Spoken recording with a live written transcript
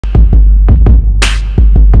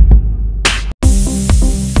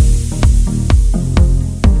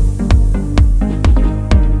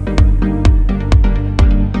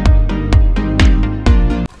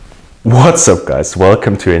What's up guys,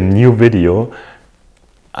 welcome to a new video.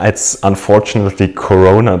 It's unfortunately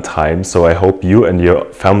Corona time, so I hope you and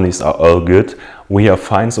your families are all good. We are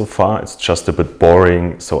fine so far, it's just a bit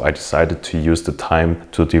boring, so I decided to use the time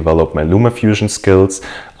to develop my LumaFusion skills.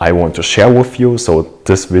 I want to share with you, so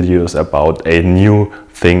this video is about a new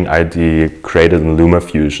thing I created in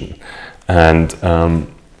LumaFusion. And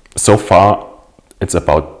so far it's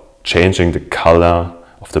about changing the color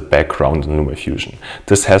of the background in LumaFusion.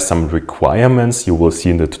 This has some requirements you will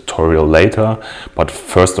see in the tutorial later, but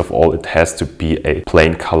first of all it has to be a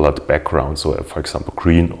plain colored background, so for example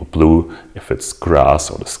green or blue if it's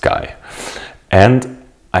grass or the sky. And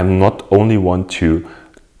I'm not only want to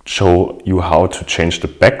show you how to change the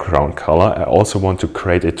background color, I also want to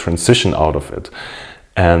create a transition out of it.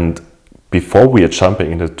 And before we are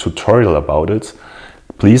jumping in the tutorial about it,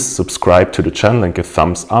 please subscribe to the channel and give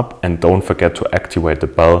thumbs up, and don't forget to activate the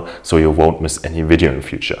bell so you won't miss any video in the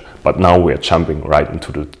future. But now we are jumping right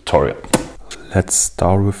into the tutorial. Let's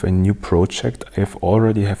start with a new project. I've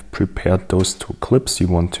already prepared those two clips. You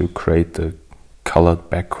want to create the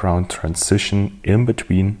colored background transition in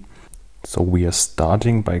between. So we are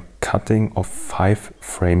starting by cutting off 5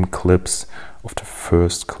 frame clips of the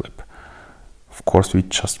first clip. Of course we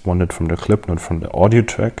just want it from the clip, not from the audio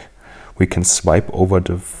track. We can swipe over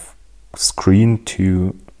the screen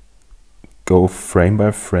to go frame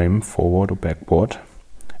by frame forward or backward,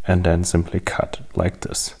 and then simply cut like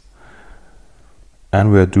this.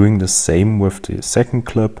 And we're doing the same with the second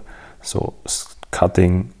clip, so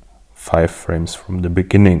cutting 5 frames from the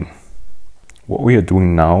beginning. What we are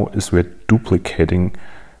doing now is we're duplicating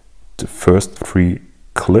the first 3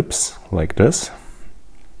 clips like this.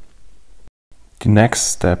 The next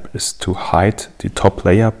step is to hide the top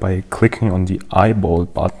layer by clicking on the eyeball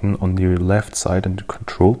button on the left side in the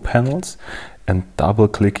control panels and double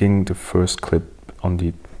clicking the first clip on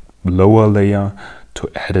the lower layer to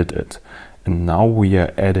edit it. And now we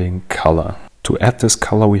are adding color. To add this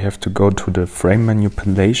color we have to go to the frame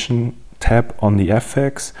manipulation tab on the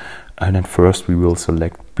FX, and then first we will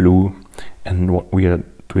select blue. And what we are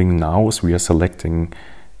doing now is we are selecting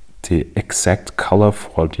the exact color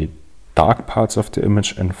for the dark parts of the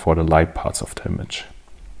image and for the light parts of the image.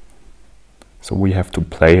 So we have to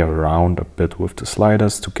play around a bit with the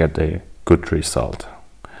sliders to get a good result.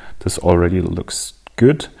 This already looks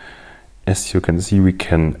good. As you can see, we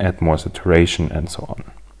can add more saturation and so on.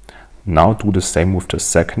 Now do the same with the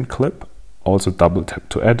second clip. Also double tap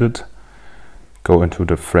to edit, go into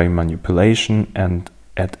the frame manipulation and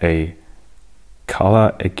add a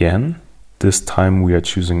color again. This time we are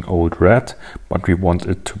choosing old red, but we want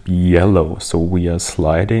it to be yellow. So we are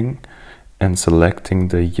sliding and selecting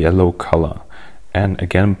the yellow color. And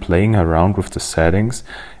again playing around with the settings,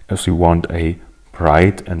 as we want a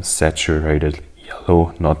bright and saturated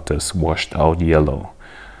yellow, not this washed out yellow.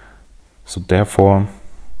 So therefore,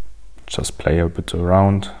 just play a bit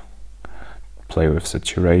around, play with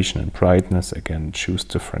saturation and brightness, again choose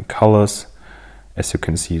different colors. As you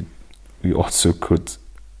can see, we also could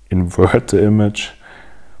invert the image,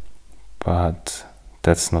 but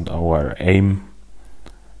that's not our aim.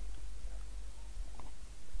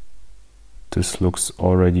 This looks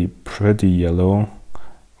already pretty yellow.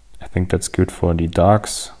 I think that's good for the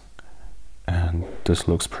darks, and this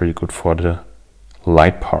looks pretty good for the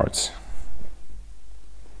light parts.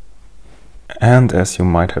 And as you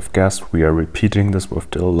might have guessed, we are repeating this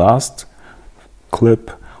with the last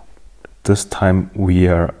clip. This time we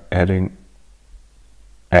are adding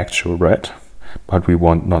actual red, but we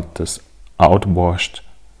want not this outwashed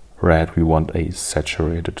red, we want a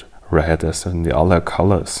saturated red as in the other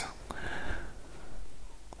colors.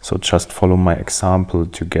 So just follow my example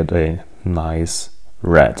to get a nice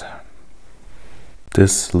red.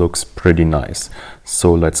 This looks pretty nice.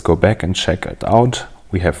 So let's go back and check it out.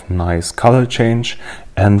 We have nice color change,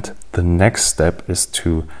 and the next step is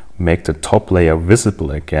to make the top layer visible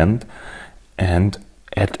again and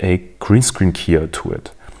add a green screen keyer to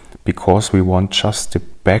it, because we want just the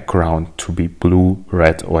background to be blue,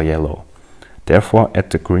 red or yellow. Therefore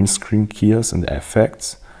add the green screen keyers in the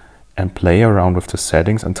effects and play around with the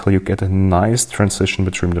settings until you get a nice transition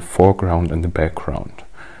between the foreground and the background.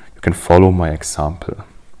 You can follow my example.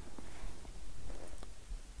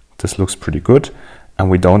 This looks pretty good,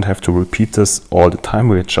 and we don't have to repeat this all the time.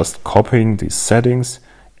 We're just copying these settings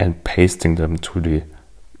and pasting them to the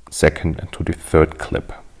second and to the third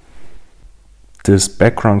clip. This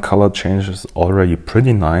background color change is already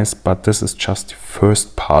pretty nice, but this is just the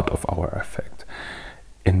first part of our effect.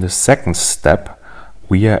 In the second step,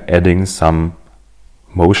 we are adding some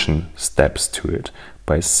motion steps to it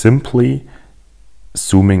by simply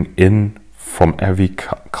zooming in from every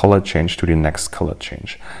color change to the next color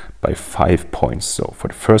change by 5 points. So for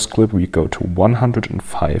the first clip we go to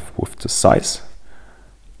 105 with the size.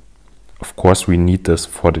 Of course we need this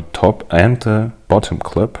for the top and the bottom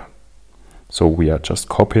clip. So we are just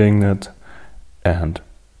copying it and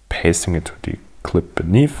pasting it to the clip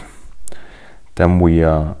beneath. Then we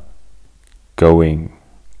are going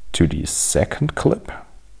to the second clip,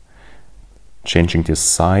 changing the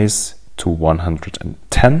size to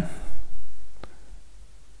 110.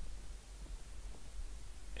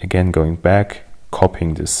 Again going back,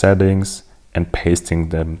 copying the settings and pasting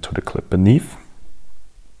them to the clip beneath.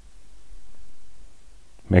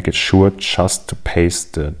 Make it sure just to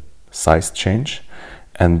paste the size change,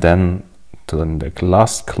 and then in the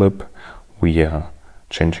last clip we are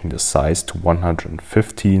changing the size to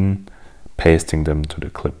 115, pasting them to the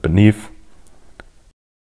clip beneath.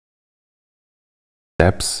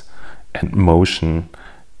 Steps and motion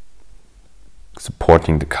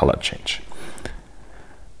supporting the color change.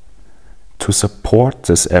 To support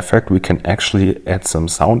this effect we can actually add some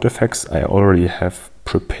sound effects. I already have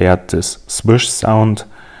prepared this swish sound.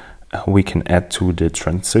 We can add to the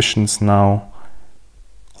transitions now,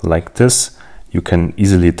 like this. You can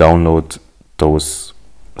easily download those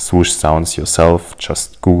swoosh sounds yourself.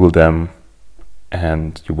 Just Google them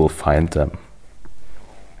and you will find them.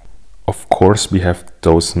 Of course we have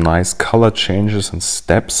those nice color changes and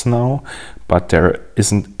steps now, but there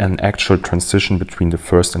isn't an actual transition between the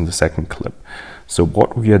first and the second clip. So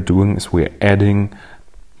what we are doing is we are adding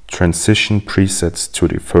transition presets to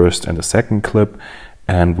the first and the second clip,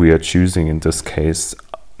 and we are choosing in this case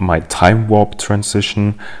my time warp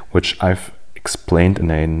transition, which I've explained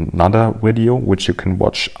in another video, which you can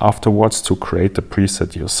watch afterwards to create the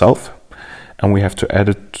preset yourself. And we have to add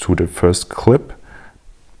it to the first clip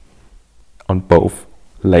on both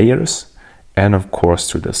layers, and of course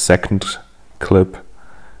to the second clip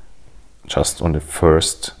just on the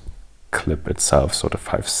first clip itself, so the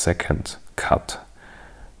 5-second cut.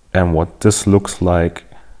 And what this looks like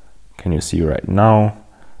can you see right now,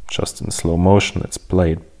 just in slow motion. Let's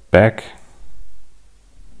play it back.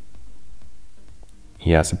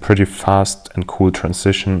 Yeah, it's a pretty fast and cool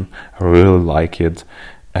transition. I really like it.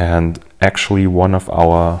 And actually one of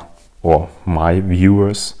our, or my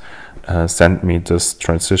viewers sent me this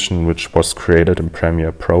transition which was created in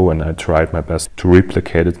Premiere Pro, and I tried my best to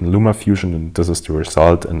replicate it in LumaFusion, and this is the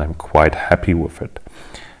result, and I'm quite happy with it.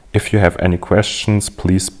 If you have any questions,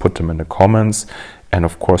 please put them in the comments, and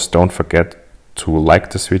of course don't forget to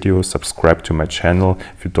like this video, subscribe to my channel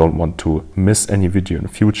if you don't want to miss any video in the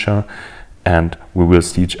future, and we will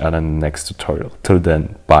see each other in the next tutorial. Till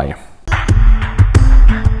then, bye.